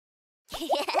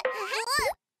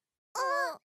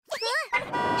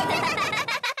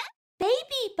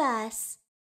Baby bus.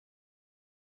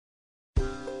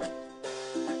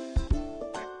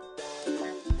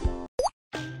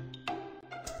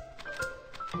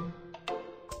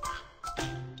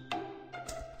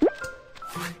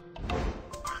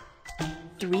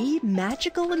 Three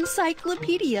magical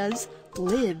encyclopedias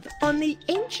live on the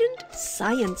ancient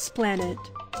science planet.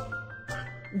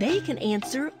 They can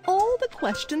answer all the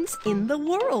questions in the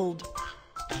world.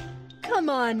 Come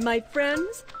on, my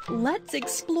friends, let's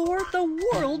explore the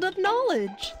world of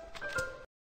knowledge.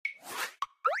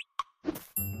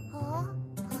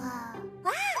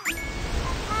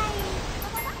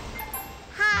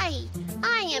 Hi,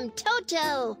 I am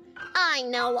Toto. I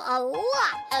know a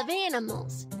lot of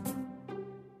animals.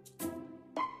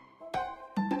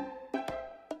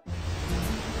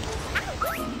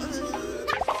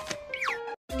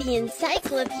 The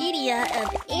Encyclopedia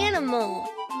of Animal.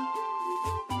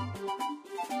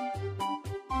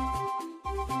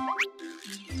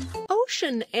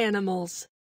 Ocean animals.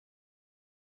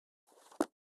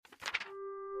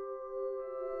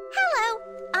 Hello,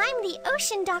 I'm the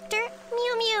ocean doctor,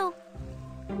 Mew Mew.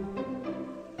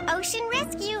 Ocean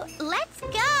rescue, let's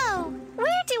go!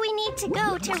 Where do we need to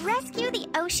go to rescue the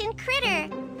ocean critter?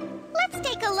 Let's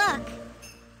take a look.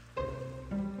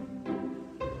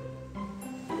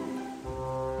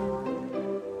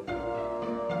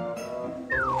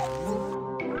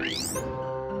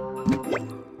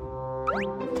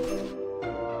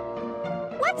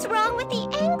 What's wrong with the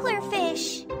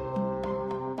anglerfish?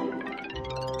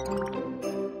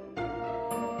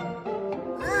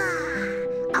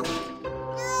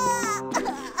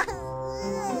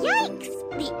 Yikes!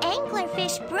 The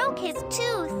anglerfish broke his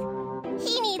tooth.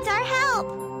 He needs our help.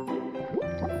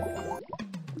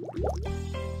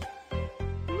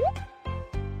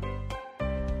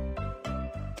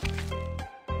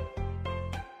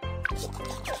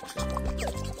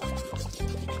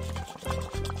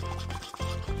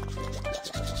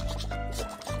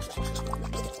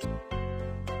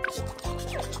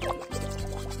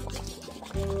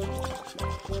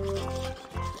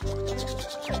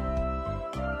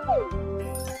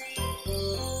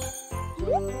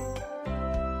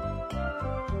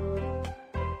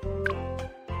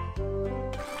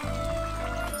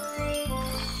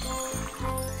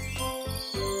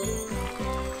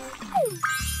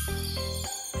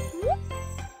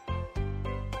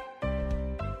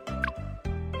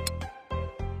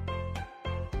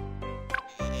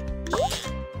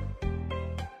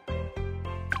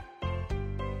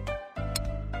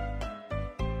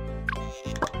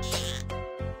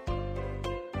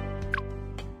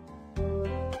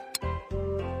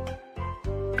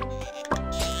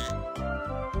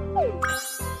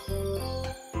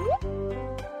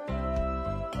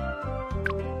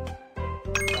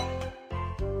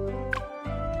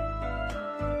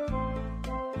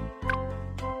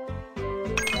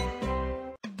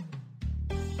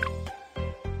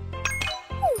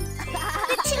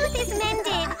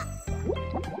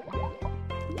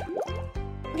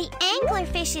 The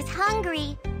anglerfish is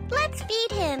hungry. Let's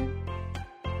feed him.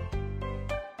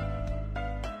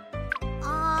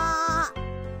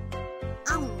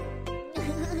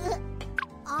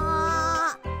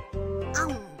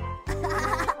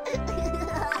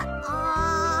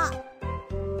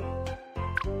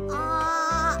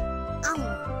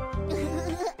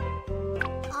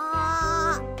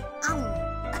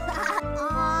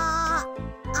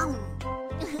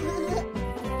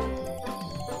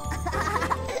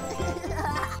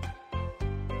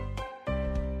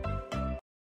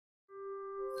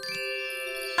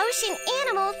 Ocean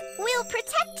animals will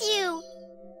protect you.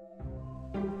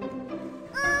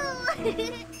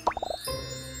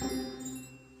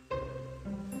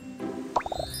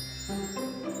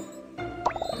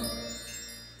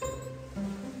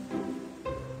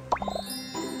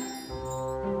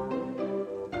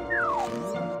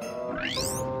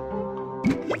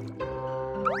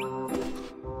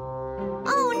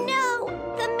 Oh no!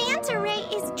 The manta ray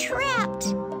is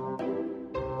trapped.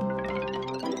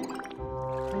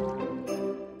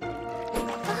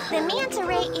 The manta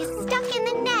ray is stuck in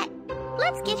the net.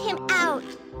 Let's get him out.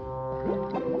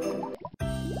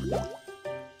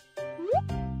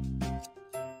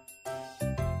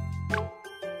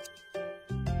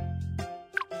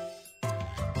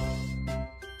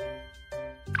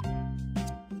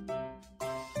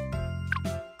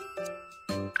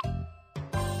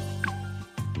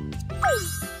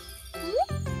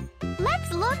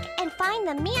 Let's look and find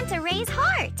the manta ray's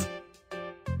heart.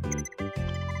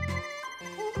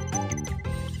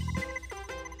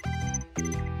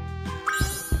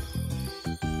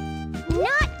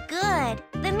 good.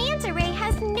 The manta ray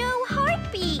has no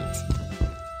heartbeat.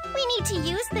 We need to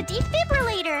use the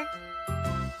defibrillator.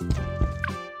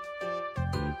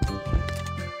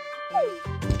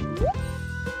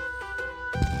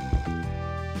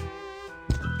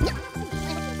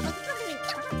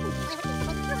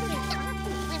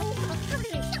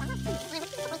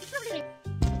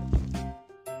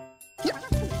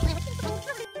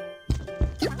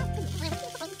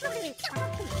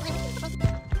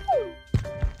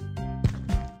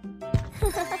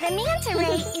 The manta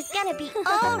ray is gonna be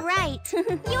all right.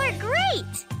 You're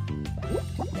great!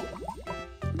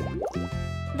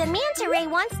 The manta ray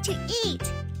wants to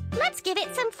eat. Let's give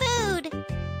it some food.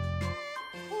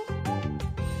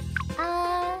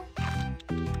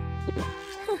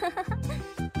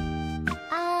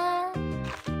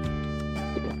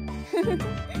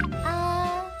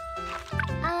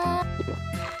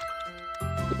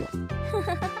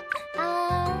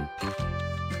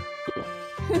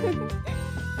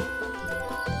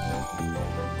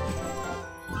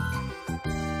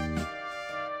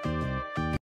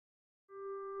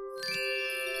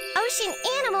 Ocean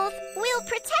animals will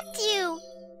protect you.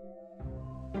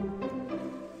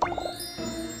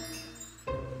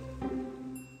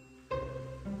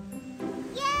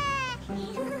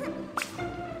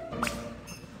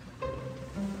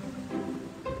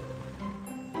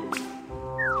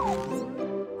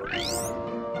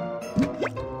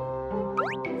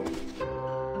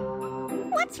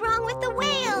 What's wrong with the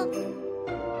whale?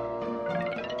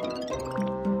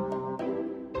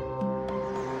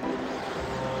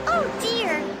 Oh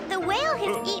dear, the whale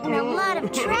has eaten a lot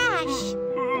of trash.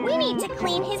 We need to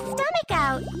clean his stomach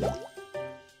out.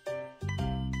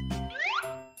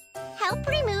 Help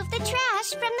remove the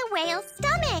trash from the whale's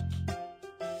stomach.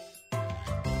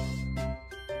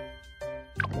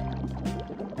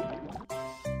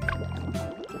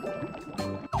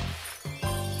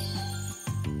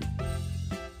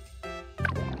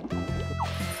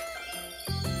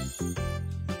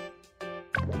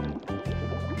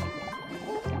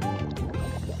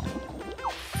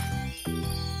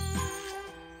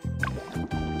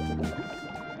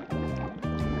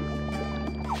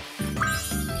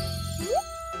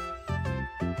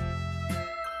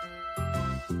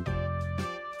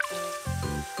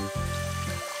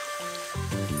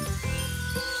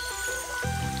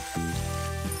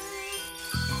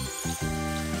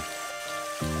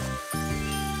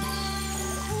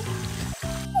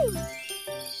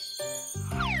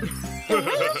 The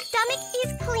whale's stomach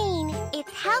is clean.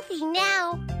 It's healthy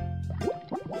now.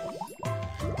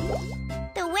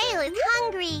 The whale is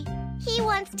hungry. He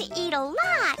wants to eat a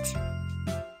lot.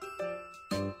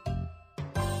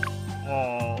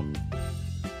 Aww.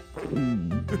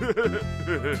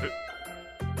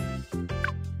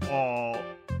 Aww.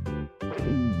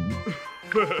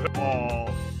 Aww.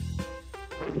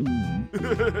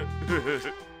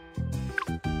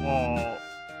 Aww.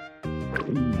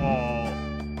 Aww.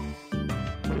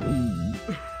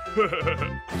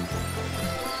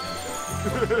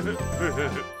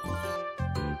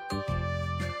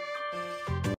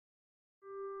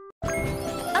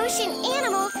 Ocean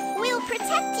animals will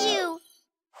protect you.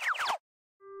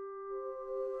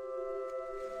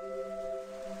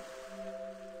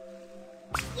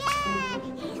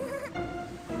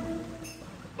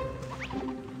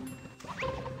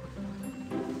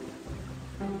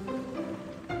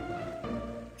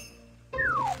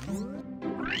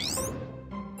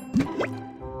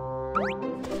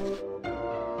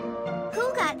 Who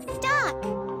got stuck?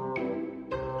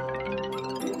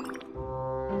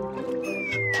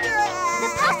 The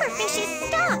pufferfish is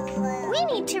stuck. We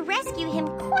need to rescue him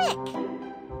quick.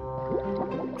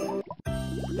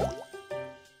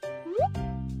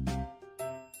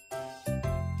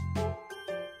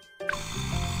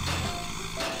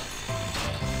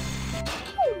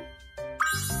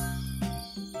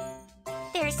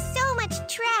 There's so much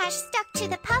trash stuck to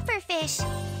the pufferfish.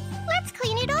 Let's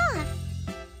clean it off.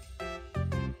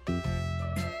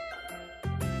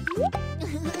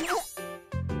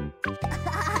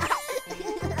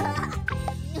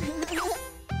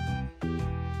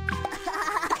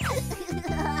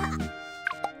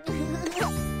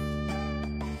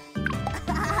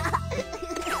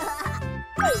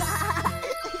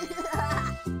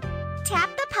 Tap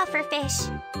the pufferfish.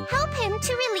 Help him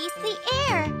to release the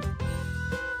air.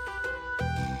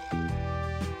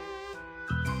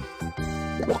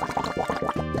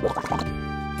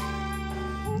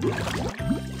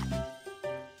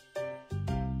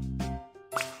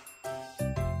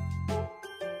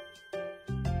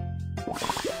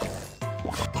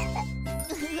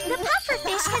 The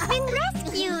pufferfish has been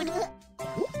rescued.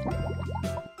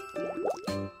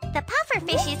 The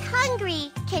pufferfish is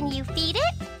hungry. Can you feed it?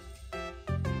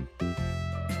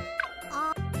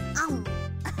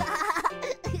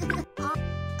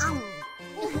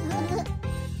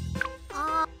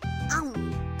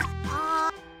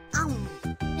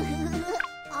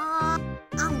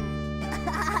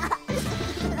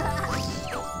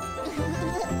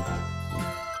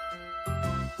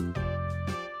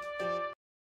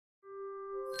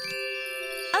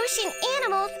 Ocean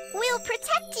animals will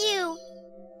protect you.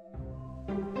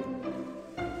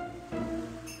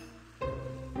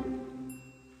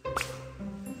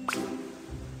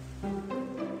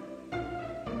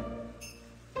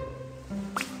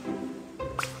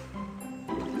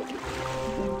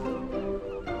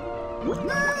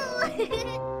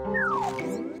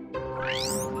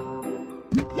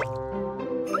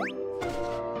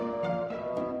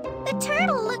 The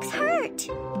turtle looks hurt.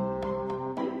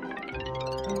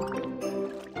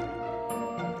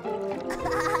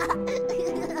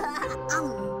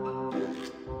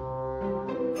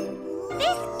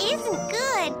 This isn't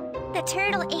good. The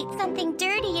turtle ate something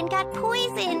dirty and got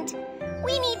poisoned.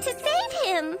 We need to save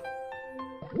him.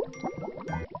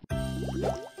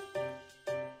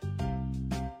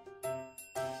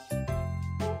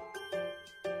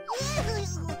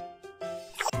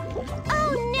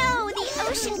 Oh no, the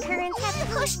ocean currents have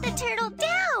pushed the turtle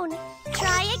down.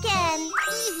 Try again.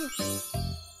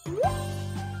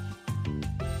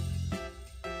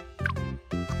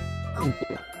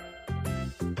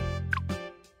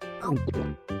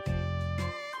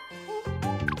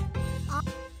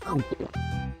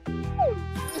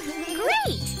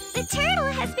 Great! The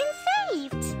turtle has been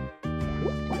saved.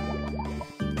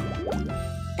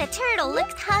 The turtle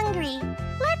looks hungry.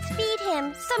 Let's feed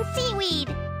him some seaweed.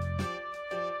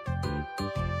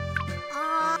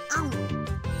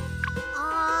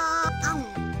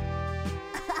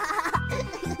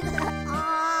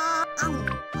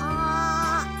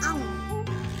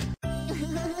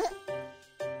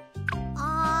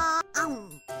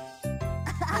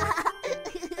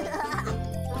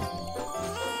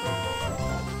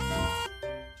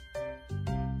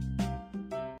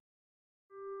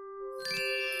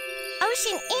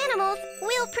 Ocean animals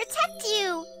will protect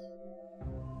you.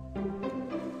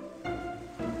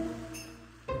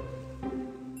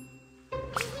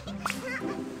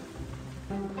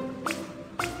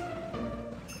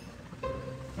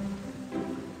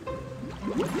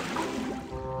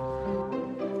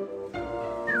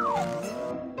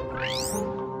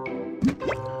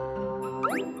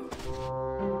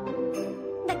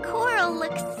 The coral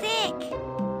looks sick.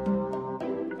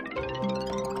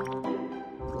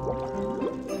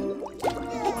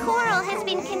 The coral has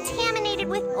been contaminated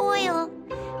with oil.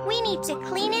 We need to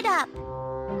clean it up.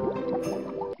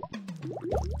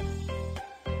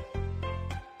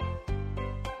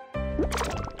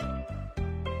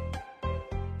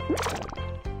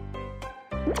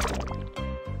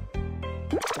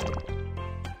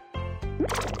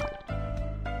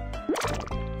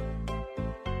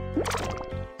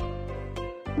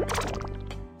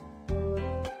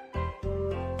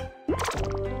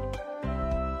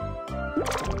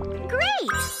 Great!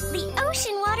 The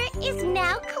ocean water is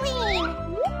now clean.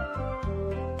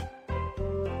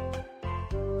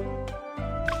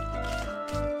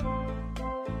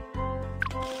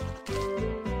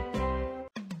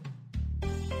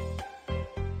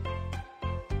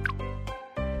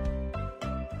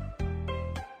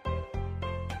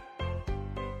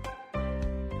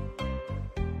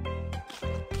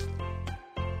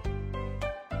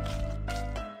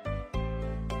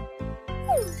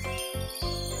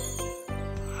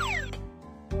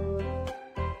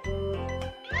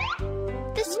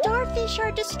 The starfish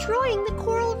are destroying the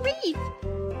coral reef.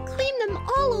 Clean them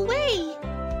all away.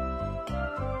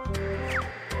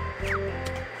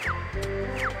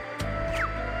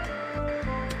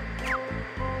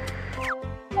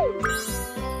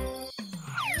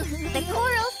 The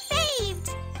coral saved!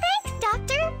 Thanks,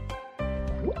 Doctor!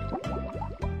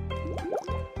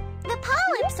 The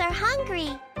polyps are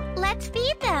hungry. Let's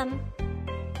feed them.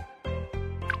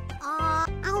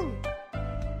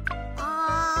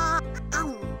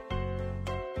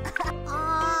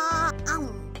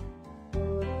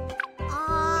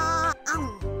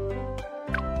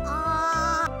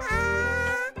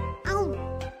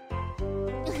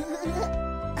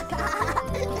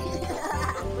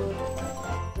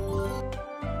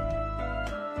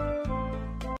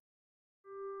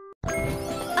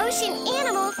 Ocean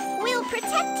animals will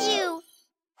protect you.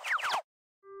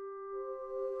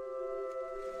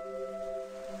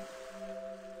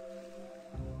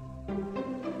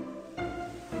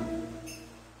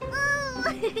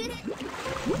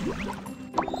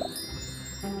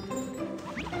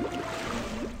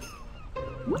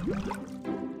 How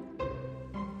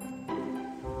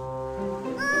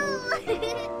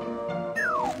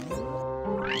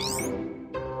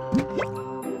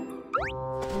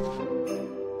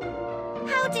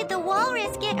did the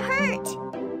walrus get hurt?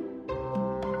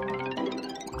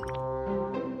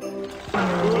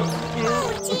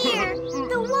 Oh dear!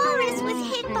 The walrus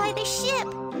was hit by the ship.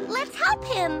 Let's help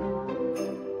him.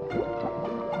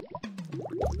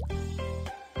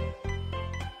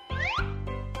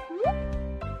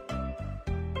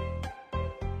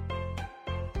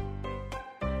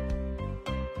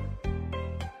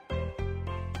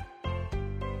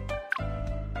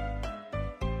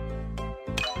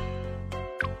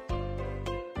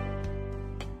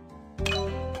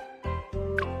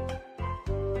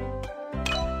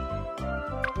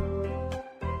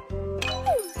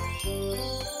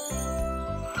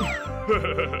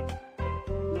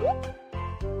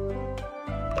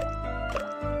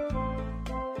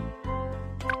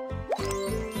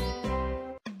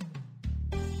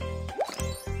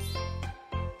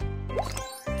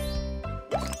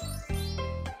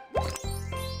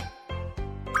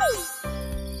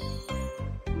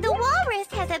 The walrus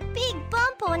has a big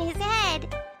bump on his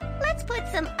head. Let's put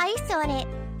some ice on it.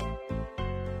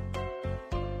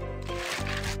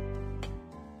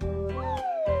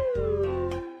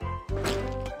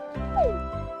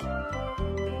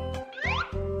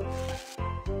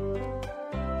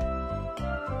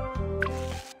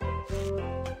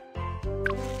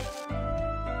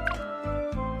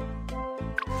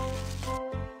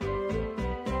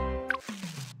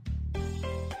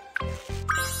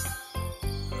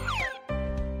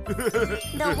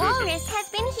 The walrus has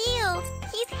been healed.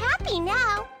 He's happy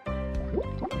now.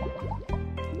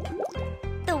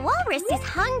 The walrus is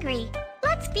hungry.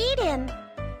 Let's feed him.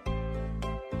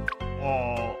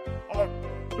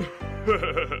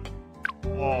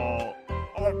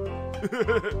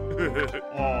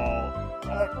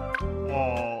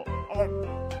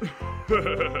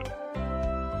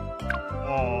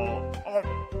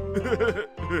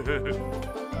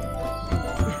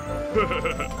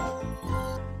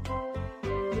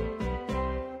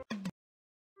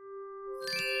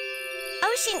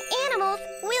 Ocean animals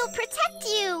will protect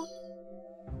you.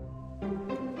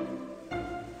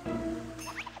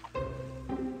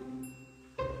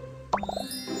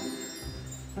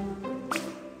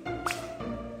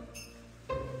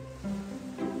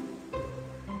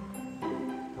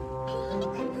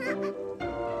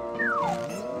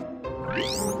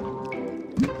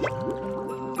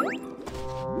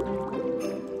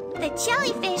 The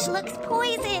jellyfish looks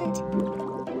poisoned.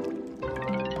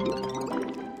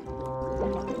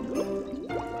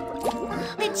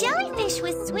 The jellyfish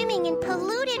was swimming in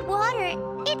polluted water.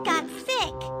 It got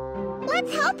sick.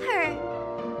 Let's help her.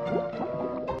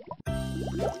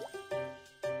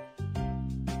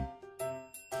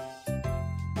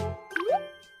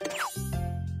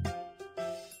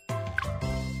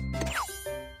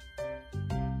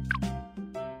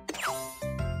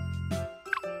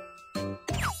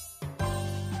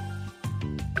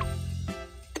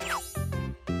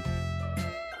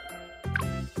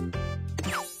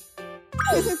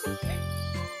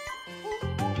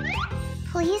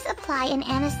 Please apply an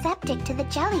antiseptic to the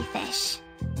jellyfish.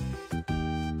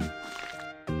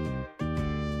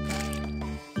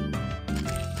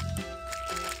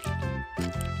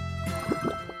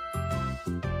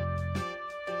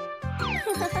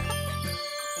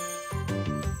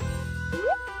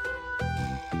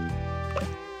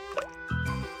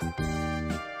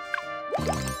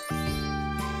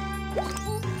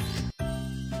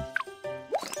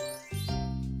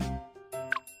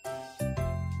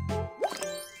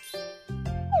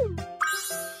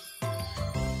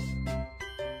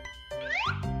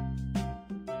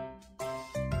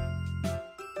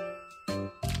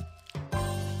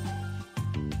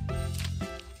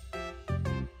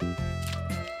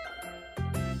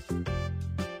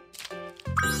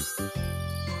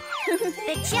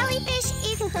 The jellyfish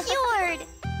is cured.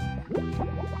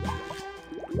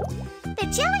 The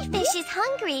jellyfish is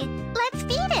hungry. Let's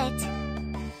feed it.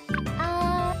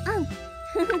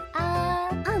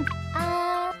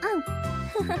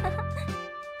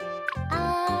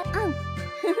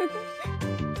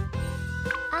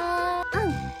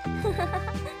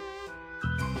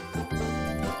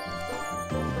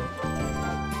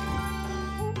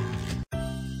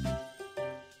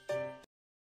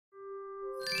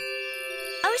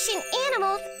 Ocean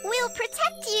animals will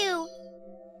protect you.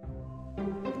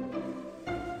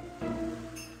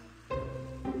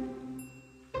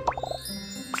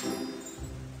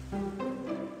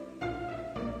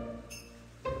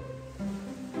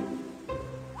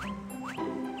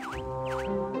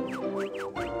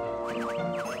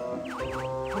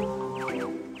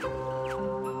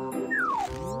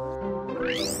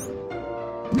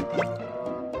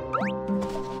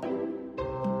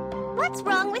 What's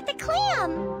wrong with the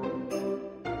clam?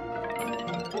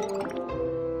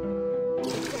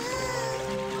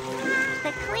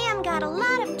 The clam got a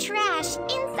lot of trash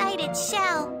inside its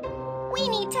shell. We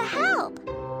need to help.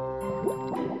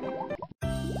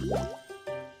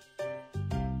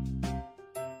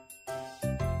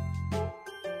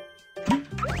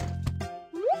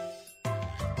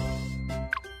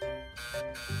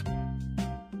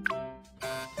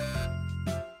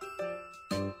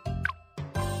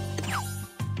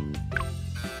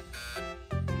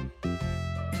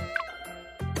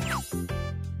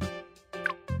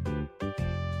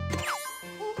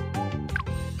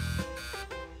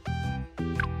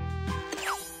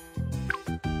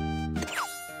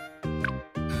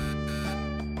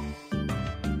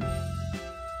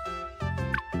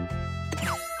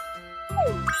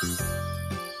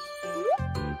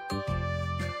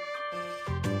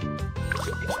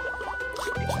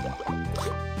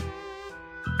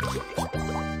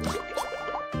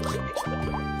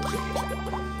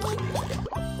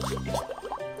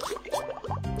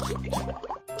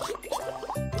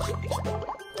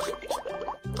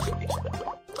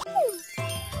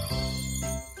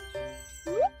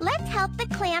 Let's help the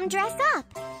clam dress up.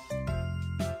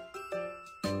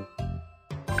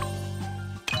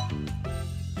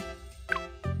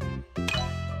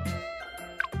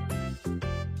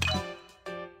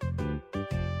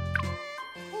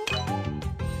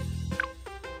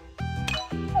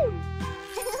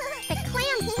 The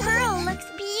clam's pearl looks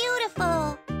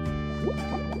beautiful.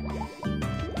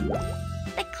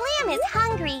 The clam is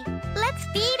hungry. Let's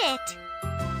feed it.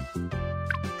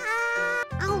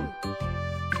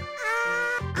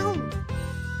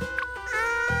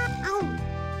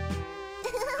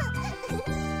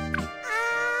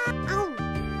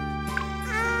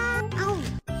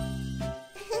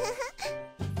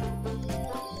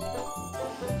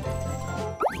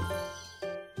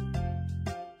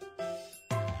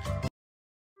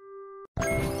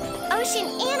 Ocean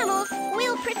animals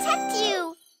will protect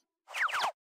you.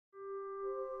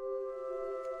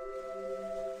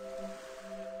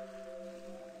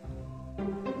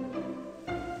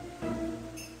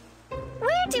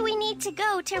 Where do we need to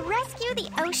go to rescue the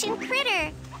ocean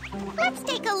critter? Let's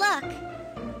take a look.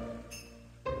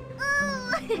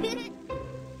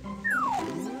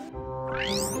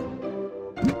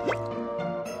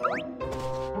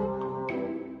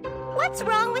 What's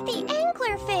wrong with the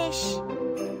anglerfish?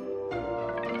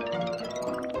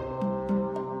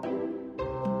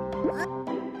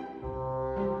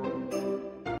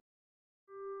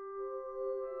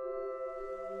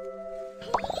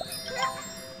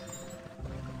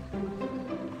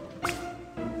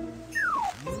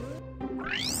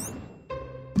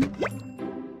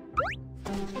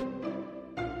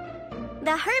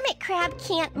 The hermit crab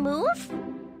can't move?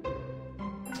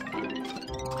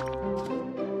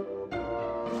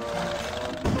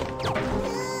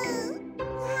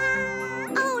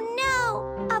 Oh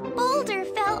no! A boulder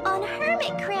fell on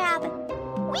hermit crab.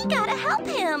 We gotta help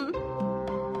him.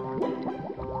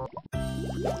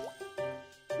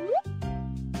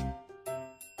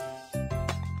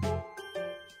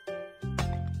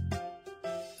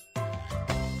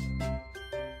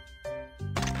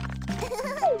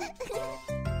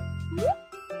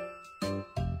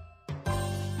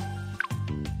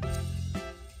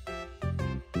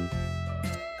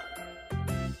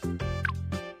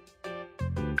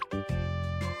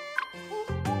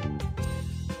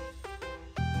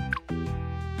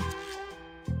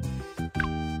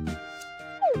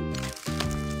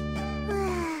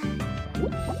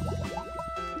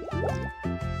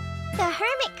 The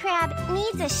hermit crab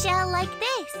needs a shell like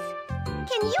this.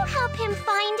 Can you help him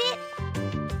find it?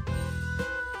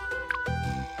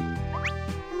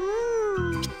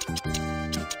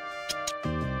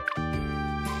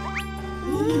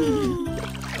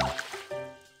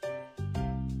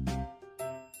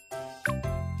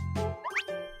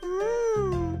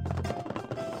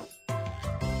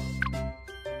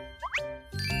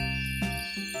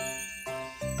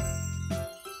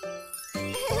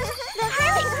 The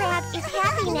hermit crab is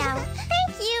happy now.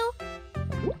 Thank you.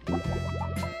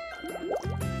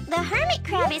 The hermit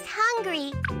crab is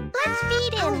hungry. Let's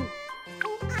feed him.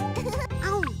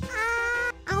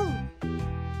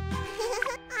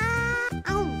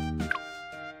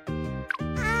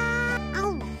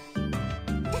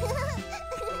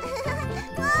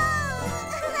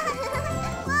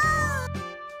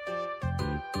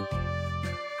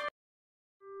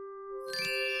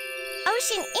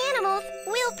 Ocean animals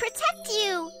will protect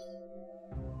you.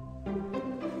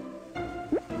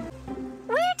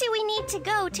 Where do we need to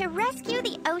go to rescue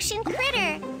the ocean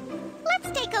critter?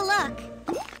 Let's take a look.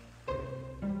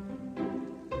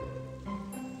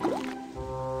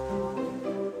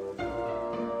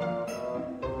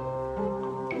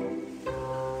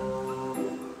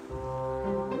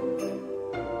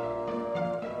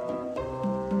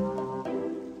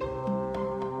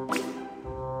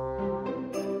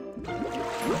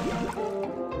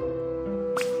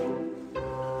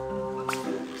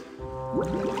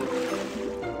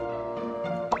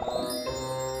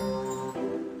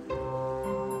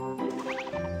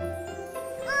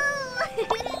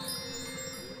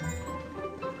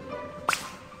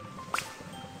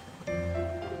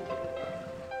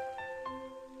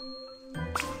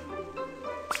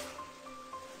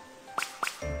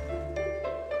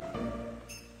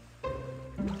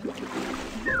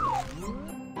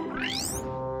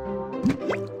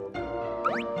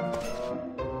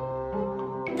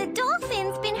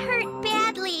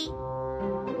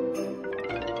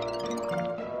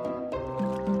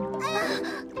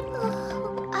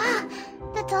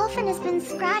 dolphin has been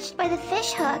scratched by the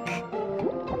fish hook.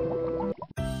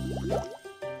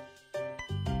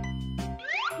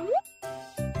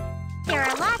 There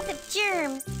are lots of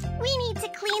germs. We need to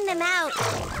clean them out.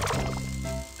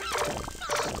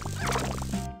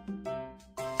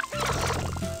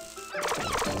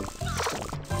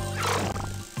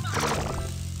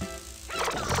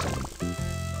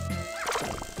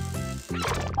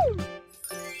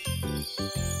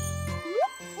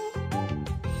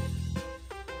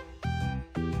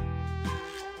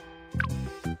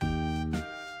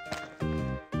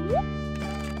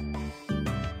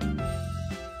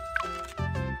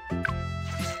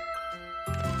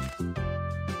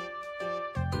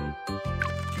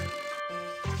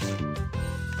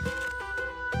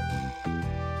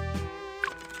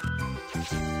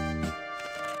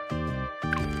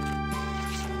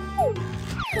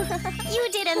 You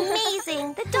did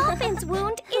amazing! The dolphin's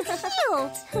wound is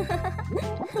healed!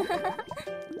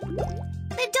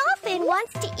 The dolphin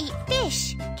wants to eat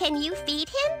fish. Can you feed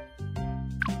him?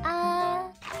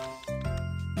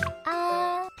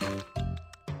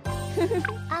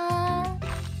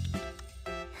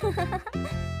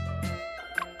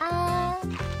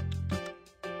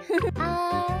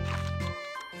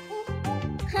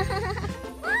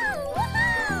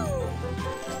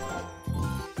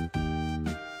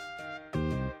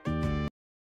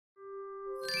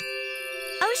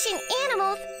 Ocean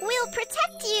animals will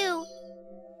protect you.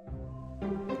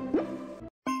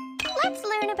 Let's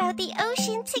learn about the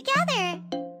ocean together.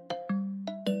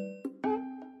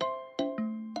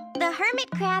 The hermit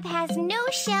crab has no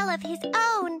shell of his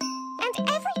own, and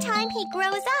every time he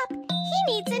grows up,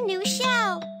 he needs a new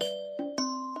shell.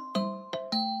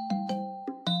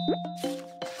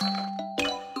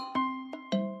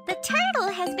 The turtle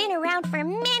has been around for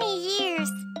many years.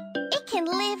 It can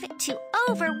live to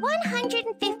over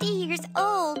 150 years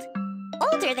old,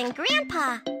 older than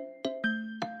Grandpa.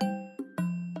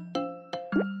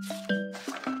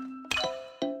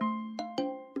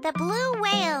 The blue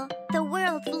whale, the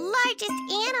world's largest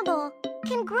animal,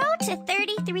 can grow to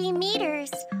 33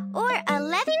 meters, or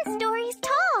 11 stories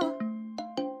tall.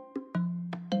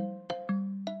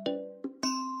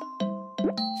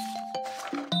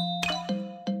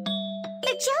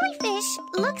 The jellyfish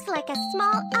looks like a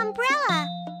small umbrella,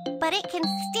 but it can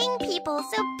sting people,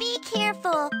 so be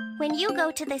careful when you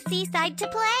go to the seaside to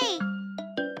play.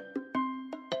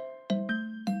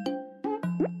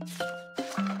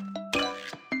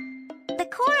 The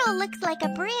coral looks like a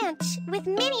branch with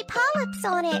many polyps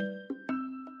on it.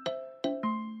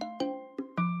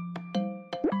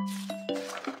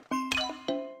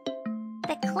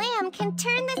 The clam can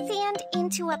turn the sand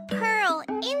into a pearl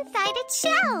inside its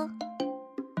shell.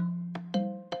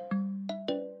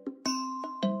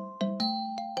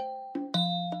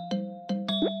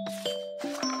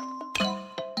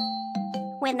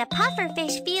 When the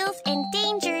pufferfish feels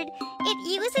endangered, it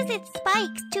uses its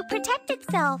spikes to protect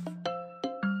itself.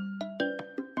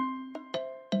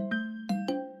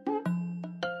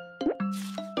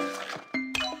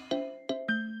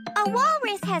 A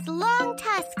walrus has long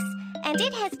tusks, and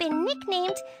it has been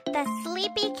nicknamed the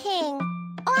Sleepy King,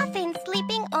 often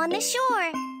sleeping on the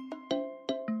shore.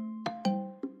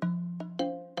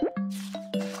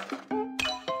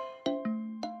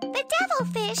 The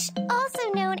devilfish,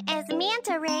 also known as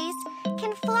manta rays,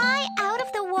 can fly out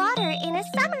of the water in a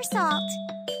somersault.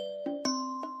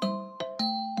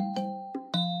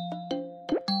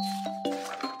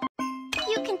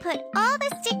 You can put all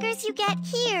the stickers you get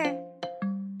here.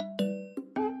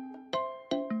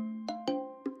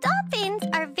 Dolphins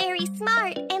are very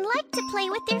smart and like to play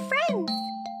with their friends.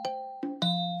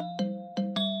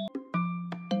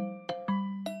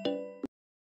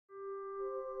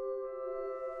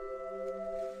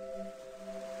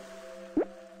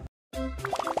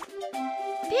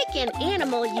 Pick an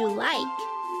animal you like.